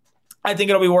 I think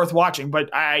it'll be worth watching.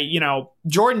 But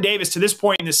Jordan Davis to this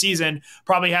point in the season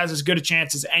probably has as good a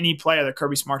chance as any player that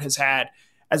Kirby Smart has had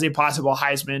as a possible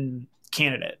Heisman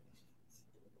candidate.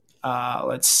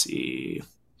 Let's see.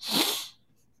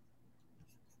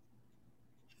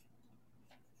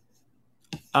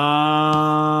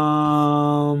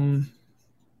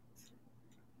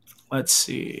 Let's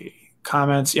see.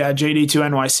 Comments. Yeah,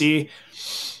 JD2NYC.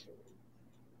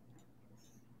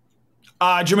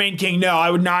 Jermaine King, no, I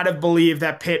would not have believed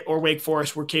that Pitt or Wake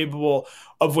Forest were capable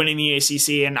of winning the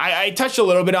ACC. And I touched a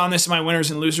little bit on this in my winners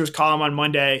and losers column on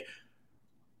Monday.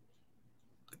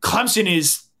 Clemson,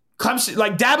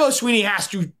 like Dabo Swinney has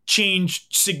to change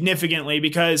significantly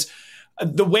because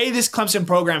the way this Clemson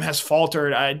program has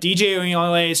faltered. DJ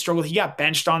Uiagalelei struggled. He got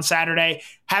benched on Saturday.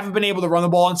 Haven't been able to run the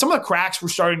ball. And some of the cracks were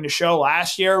starting to show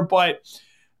last year. But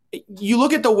you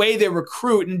look at the way they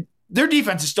recruit, and their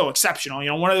defense is still exceptional.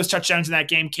 One of those touchdowns in that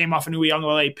game came off an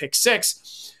Uiagalelei pick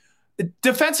six.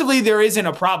 Defensively, there isn't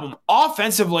a problem.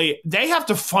 Offensively, they have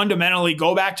to fundamentally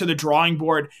go back to the drawing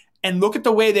board and look at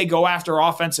the way they go after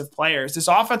offensive players. This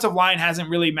offensive line hasn't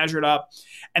really measured up,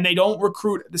 and they don't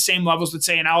recruit at the same levels that,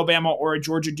 say, an Alabama or a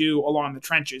Georgia do along the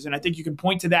trenches. And I think you can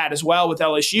point to that as well with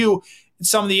LSU and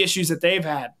some of the issues that they've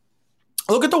had.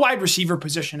 Look at the wide receiver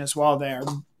position as well there.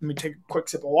 Let me take a quick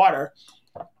sip of water.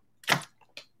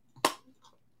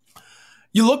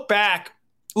 You look back,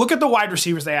 look at the wide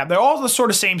receivers they have. They're all the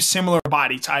sort of same similar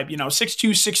body type,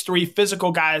 6'2", 6'3",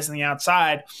 physical guys on the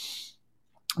outside.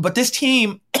 But this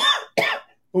team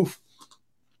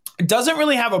doesn't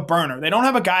really have a burner. They don't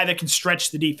have a guy that can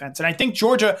stretch the defense. And I think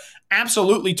Georgia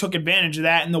absolutely took advantage of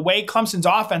that. And the way Clemson's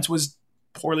offense was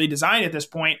poorly designed at this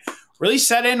point really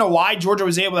set into why Georgia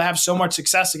was able to have so much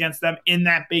success against them in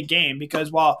that big game.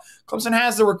 Because while Clemson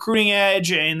has the recruiting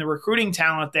edge and the recruiting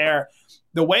talent there,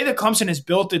 the way that Clemson has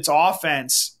built its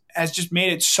offense has just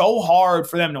made it so hard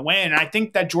for them to win. And I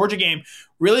think that Georgia game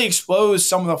really exposed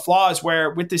some of the flaws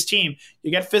where with this team, you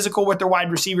get physical with their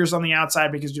wide receivers on the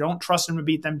outside because you don't trust them to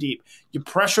beat them deep. You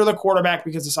pressure the quarterback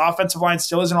because this offensive line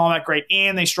still isn't all that great,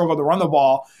 and they struggle to run the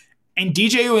ball. And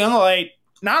DJ Uiagalelei,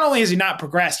 not only has he not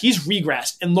progressed, he's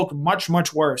regressed and looked much,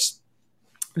 much worse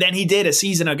than he did a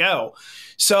season ago.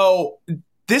 So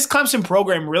this Clemson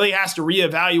program really has to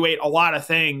reevaluate a lot of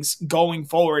things going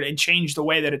forward and change the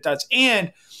way that it does.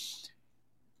 And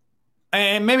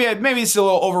maybe it's a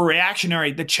little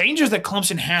overreactionary. The changes that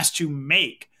Clemson has to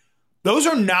make, those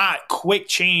are not quick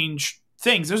change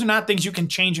things. Those are not things you can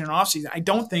change in an offseason. I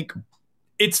don't think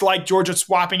it's like Georgia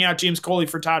swapping out James Coley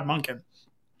for Todd Monken.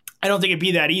 I don't think it'd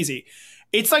be that easy.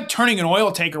 It's like turning an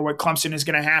oil tanker, what Clemson is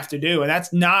going to have to do, and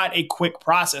that's not a quick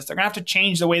process. They're going to have to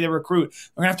change the way they recruit.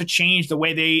 They're going to have to change the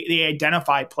way they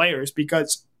identify players,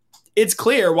 because it's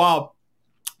clear, while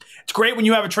it's great when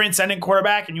you have a transcendent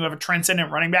quarterback and you have a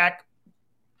transcendent running back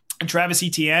and Travis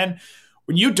Etienne,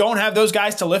 when you don't have those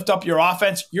guys to lift up your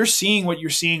offense, you're seeing what you're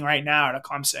seeing right now at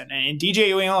Clemson. And DJ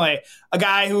Uiagalelei, a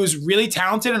guy who is really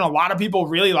talented and a lot of people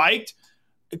really liked,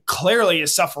 clearly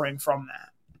is suffering from that.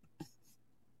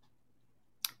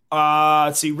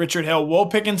 Let's see, Richard Hill. Will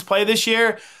Pickens play this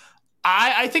year?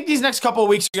 I think these next couple of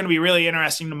weeks are going to be really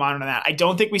interesting to monitor that. I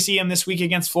don't think we see him this week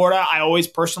against Florida. I always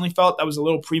personally felt that was a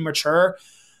little premature.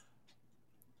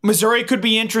 Missouri could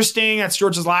be interesting. That's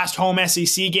Georgia's last home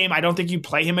SEC game. I don't think you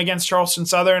play him against Charleston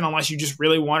Southern unless you just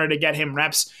really wanted to get him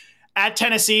reps. At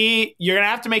Tennessee, you're going to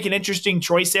have to make an interesting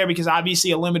choice there because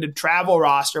obviously a limited travel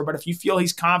roster. But if you feel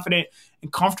he's confident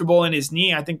and comfortable in his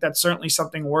knee, I think that's certainly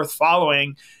something worth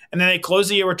following. And then they close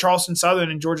the year with Charleston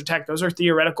Southern and Georgia Tech. Those are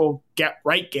theoretical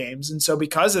get-right games. And so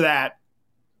because of that,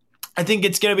 I think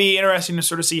it's going to be interesting to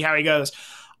sort of see how he goes.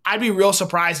 I'd be real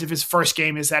surprised if his first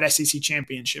game is that SEC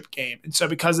championship game. And so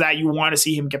because of that, you want to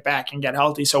see him get back and get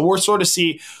healthy. So we'll sort of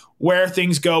see where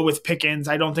things go with Pickens.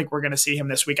 I don't think we're going to see him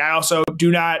this week. I also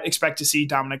do not expect to see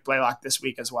Dominic Blaylock this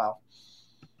week as well.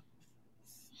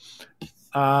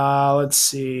 Let's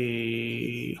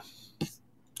see.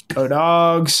 Go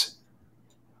Dogs.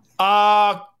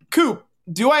 Coop,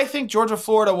 do I think Georgia,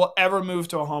 Florida will ever move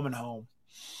to a home and home?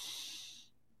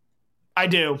 I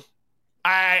do.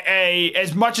 I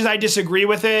as much as I disagree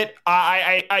with it,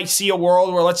 I see a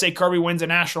world where, let's say, Kirby wins a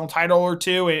national title or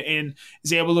two and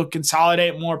is able to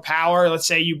consolidate more power. Let's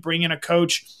say you bring in a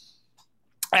coach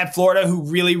at Florida who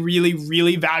really, really,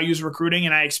 really values recruiting,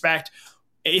 and I expect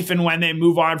if and when they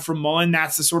move on from Mullen,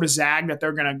 that's the sort of zag that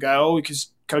they're going to go,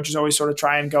 because coaches always sort of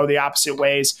try and go the opposite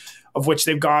ways of which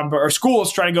they've gone, or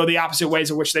schools try to go the opposite ways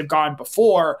of which they've gone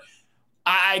before.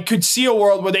 I could see a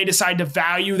world where they decide to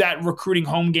value that recruiting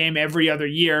home game every other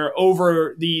year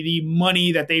over the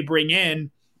money that they bring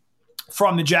in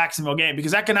from the Jacksonville game,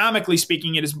 because economically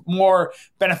speaking, it is more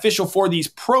beneficial for these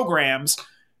programs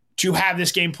to have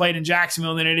this game played in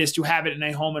Jacksonville than it is to have it in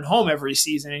a home and home every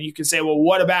season. And you can say, well,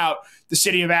 what about the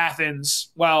city of Athens?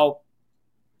 Well,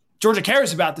 Georgia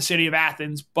cares about the city of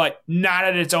Athens, but not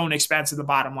at its own expense at the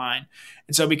bottom line.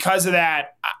 And so because of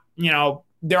that,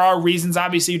 there are reasons,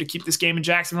 obviously, to keep this game in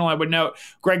Jacksonville. I would note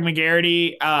Greg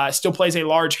McGarity still plays a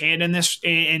large hand in this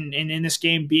in this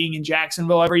game being in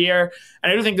Jacksonville every year.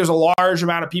 And I do think there's a large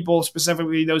amount of people,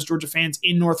 specifically those Georgia fans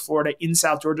in North Florida, in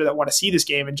South Georgia, that want to see this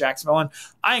game in Jacksonville. And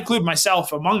I include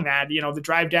myself among that. The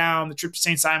drive down, the trip to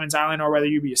St. Simon's Island, or whether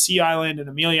you be a Sea Island and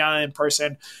Amelia Island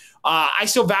person, I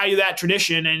still value that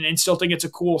tradition and still think it's a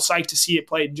cool sight to see it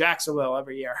played in Jacksonville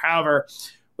every year. However,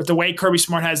 with the way Kirby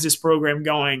Smart has this program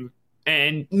going,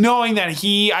 and knowing that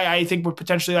I think would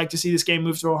potentially like to see this game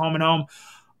move to a home and home,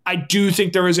 I do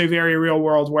think there is a very real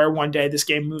world where one day this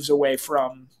game moves away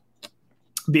from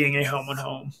being a home and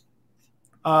home.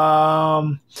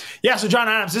 So John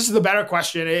Adams, this is the better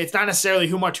question. It's not necessarily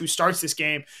who starts this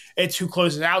game, it's who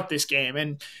closes out this game.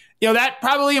 And that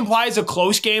probably implies a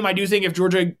close game. I do think if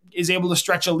Georgia is able to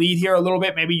stretch a lead here a little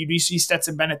bit, maybe you do see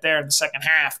Stetson Bennett there in the second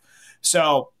half.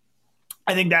 So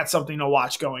I think that's something to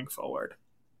watch going forward.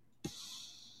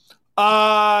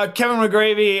 Kevin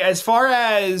McGravy, as far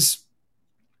as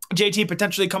JT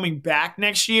potentially coming back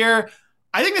next year,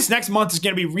 I think this next month is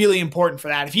going to be really important for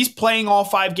that. If he's playing all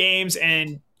 5 games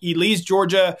and he leads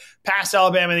Georgia past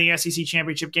Alabama in the SEC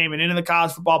championship game and into the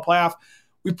college football playoff,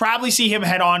 we probably see him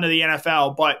head on to the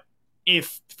NFL. But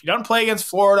if he doesn't play against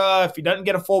Florida, if he doesn't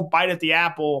get a full bite at the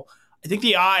apple, I think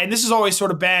and this has always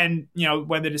sort of been,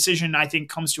 when the decision, I think,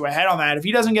 comes to a head on that. If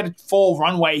he doesn't get a full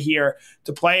runway here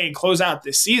to play and close out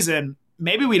this season,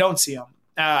 maybe we don't see him.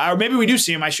 Or maybe we do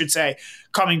see him, I should say,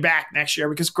 coming back next year.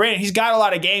 Because granted, he's got a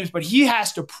lot of games, but he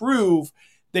has to prove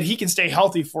that he can stay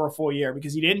healthy for a full year,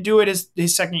 because he didn't do it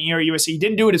his second year at USC. He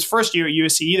didn't do it his first year at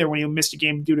USC either, when he missed a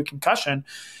game due to concussion.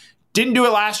 Didn't do it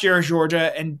last year at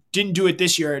Georgia, and didn't do it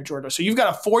this year at Georgia. So you've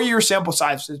got a 4-year sample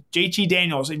size with JT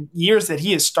Daniels in years that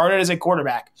he has started as a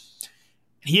quarterback.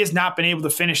 He has not been able to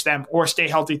finish them or stay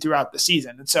healthy throughout the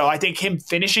season. And so I think him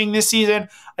finishing this season,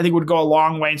 I think would go a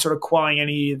long way in sort of quelling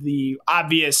any of the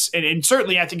obvious, and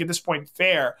certainly I think at this point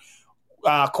fair,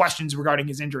 questions regarding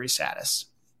his injury status.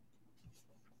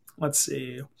 Let's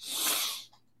see.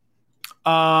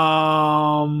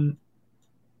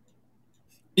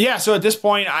 So at this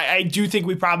point, I do think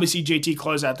we probably see JT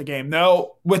close out the game.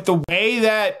 Though, with the way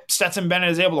that Stetson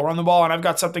Bennett is able to run the ball, and I've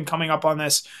got something coming up on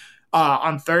this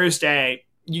on Thursday,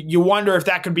 you wonder if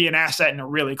that could be an asset in a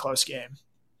really close game.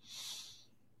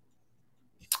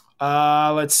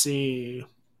 Let's see.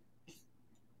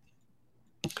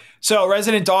 So,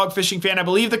 resident dog fishing fan, I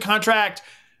believe the contract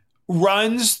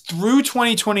runs through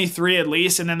 2023 at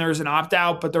least, and then there's an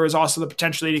opt-out, but there is also the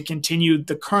potentially to continue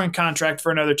the current contract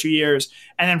for another 2 years,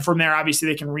 and then from there, obviously,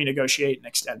 they can renegotiate and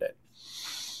extend it.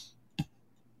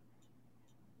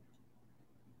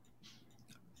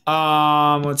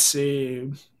 Let's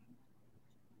see.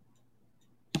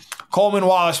 Coleman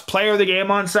Wallace, player of the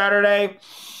game on Saturday.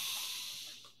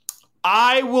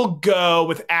 I will go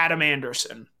with Adam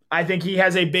Anderson. I think he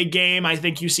has a big game. I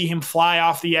think you see him fly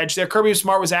off the edge there. Kirby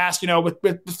Smart was asked,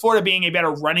 with Florida being a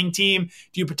better running team,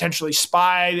 do you potentially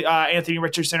spy Anthony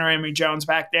Richardson or Emory Jones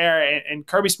back there? And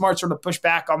Kirby Smart sort of pushed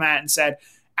back on that and said,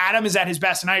 Adam is at his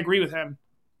best, and I agree with him.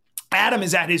 Adam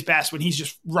is at his best when he's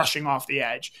just rushing off the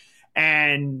edge.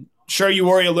 And sure, you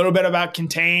worry a little bit about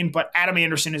contain, but Adam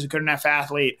Anderson is a good enough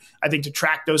athlete, I think, to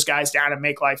track those guys down and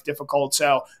make life difficult.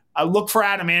 So I look for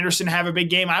Adam Anderson to have a big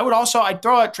game. I'd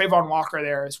throw out Trayvon Walker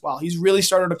there as well. He's really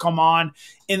started to come on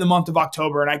in the month of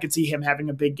October, and I could see him having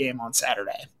a big game on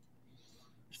Saturday.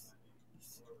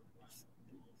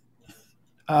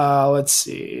 Let's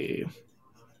see.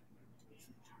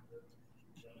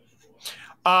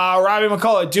 Robbie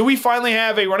McCullough, do we finally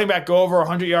have a running back go over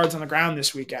 100 yards on the ground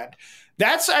this weekend?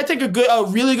 That's, I think, a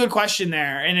really good question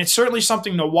there, and it's certainly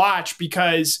something to watch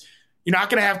because you're not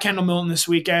going to have Kendall Milton this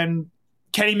weekend.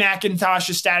 Kenny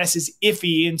McIntosh's status is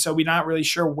iffy, and so we're not really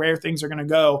sure where things are going to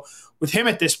go with him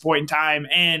at this point in time.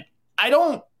 And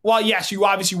yes, you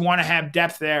obviously want to have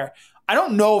depth there. I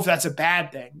don't know if that's a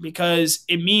bad thing because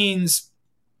it means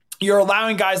you're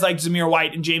allowing guys like Zamir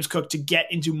White and James Cook to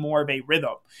get into more of a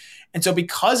rhythm. And so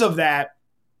because of that,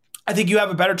 I think you have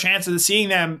a better chance of seeing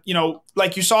them,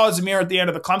 like you saw Zamir at the end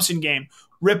of the Clemson game,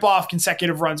 rip off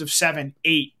consecutive runs of 7,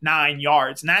 8, 9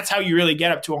 yards. And that's how you really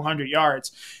get up to 100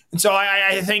 yards. And so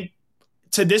I think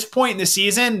to this point in the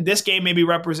season, this game maybe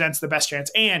represents the best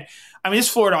chance. And this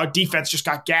Florida defense just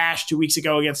got gashed 2 weeks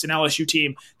ago against an LSU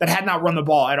team that had not run the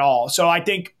ball at all. So I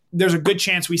think there's a good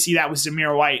chance we see that with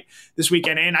Zamir White this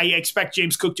weekend. And I expect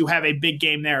James Cook to have a big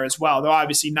game there as well, though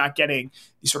obviously not getting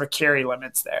these sort of carry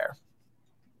limits there.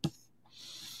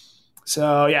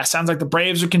 So, yeah, sounds like the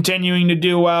Braves are continuing to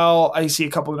do well. I see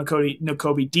a couple of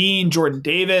Nakobe Dean, Jordan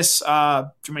Davis,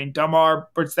 Jermaine Dumar,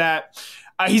 what's that?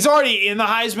 He's already in the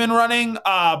Heisman running,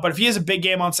 but if he has a big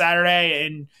game on Saturday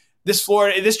and this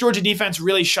Georgia defense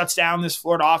really shuts down this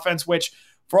Florida offense, which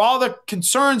for all the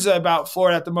concerns about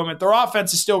Florida at the moment, their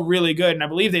offense is still really good, and I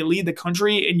believe they lead the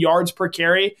country in yards per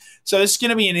carry. So this is going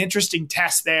to be an interesting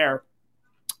test there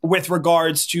with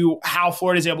regards to how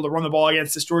Florida is able to run the ball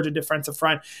against this Georgia defensive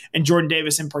front and Jordan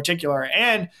Davis in particular.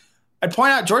 And I'd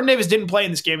point out Jordan Davis didn't play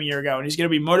in this game a year ago, and he's going to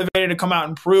be motivated to come out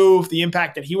and prove the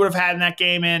impact that he would have had in that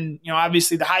game. And,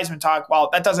 obviously the Heisman talk, while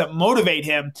that doesn't motivate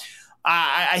him,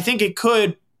 I think it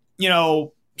could,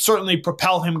 certainly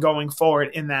propel him going forward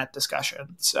in that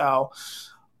discussion. So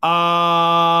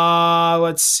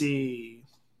let's see.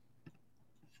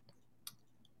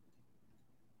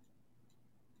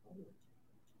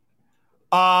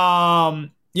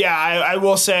 Yeah, I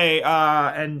will say,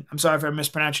 and I'm sorry if I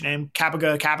mispronounced your name,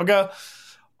 Capaga.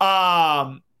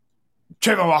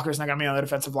 Trayvon Walker's not going to be on the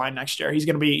defensive line next year. He's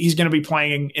going to be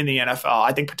playing in the NFL.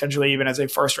 I think potentially even as a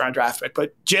first-round draft pick.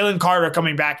 But Jalen Carter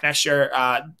coming back next year,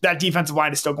 that defensive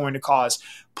line is still going to cause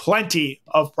plenty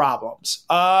of problems.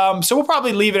 So we'll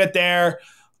probably leave it at there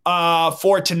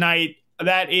for tonight.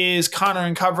 That is Connor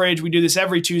in Coverage. We do this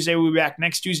every Tuesday. We'll be back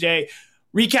next Tuesday,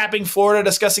 recapping Florida,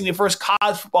 discussing the first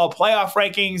college football playoff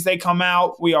rankings. They come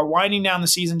out. We are winding down the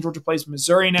season. Georgia plays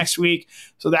Missouri next week,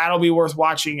 so that'll be worth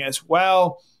watching as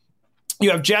well. You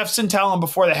have Jeff Sentell on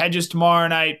Before the Hedges tomorrow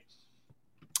night.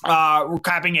 We're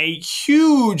capping a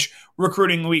huge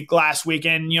recruiting week last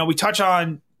weekend. We touch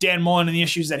on Dan Mullen and the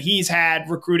issues that he's had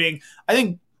recruiting. I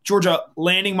think Georgia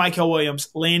landing Michael Williams,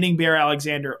 landing Bear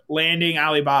Alexander, landing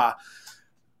Ali Ba.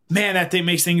 Man, that thing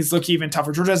makes things look even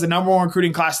tougher. Georgia has the number one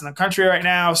recruiting class in the country right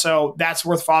now, so that's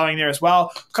worth following there as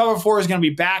well. Cover 4 is going to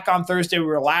be back on Thursday. We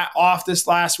were off this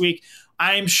last week.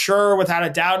 I'm sure, without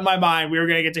a doubt in my mind, we were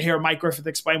going to get to hear Mike Griffith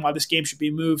explain why this game should be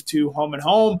moved to home and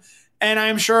home. And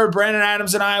I'm sure Brandon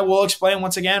Adams and I will explain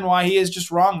once again why he is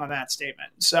just wrong on that statement.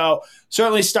 So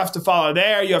certainly stuff to follow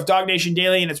there. You have DawgNation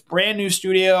Daily in its brand new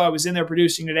studio. I was in there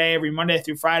producing today every Monday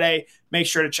through Friday. Make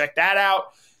sure to check that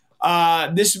out.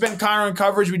 This has been Connor in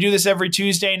Coverage. We do this every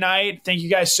Tuesday night. Thank you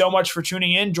guys so much for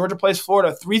tuning in. Georgia plays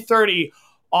Florida, 3:30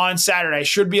 on Saturday.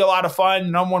 Should be a lot of fun.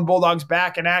 Number one Bulldogs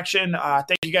back in action.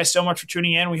 Thank you guys so much for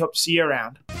tuning in. We hope to see you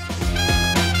around.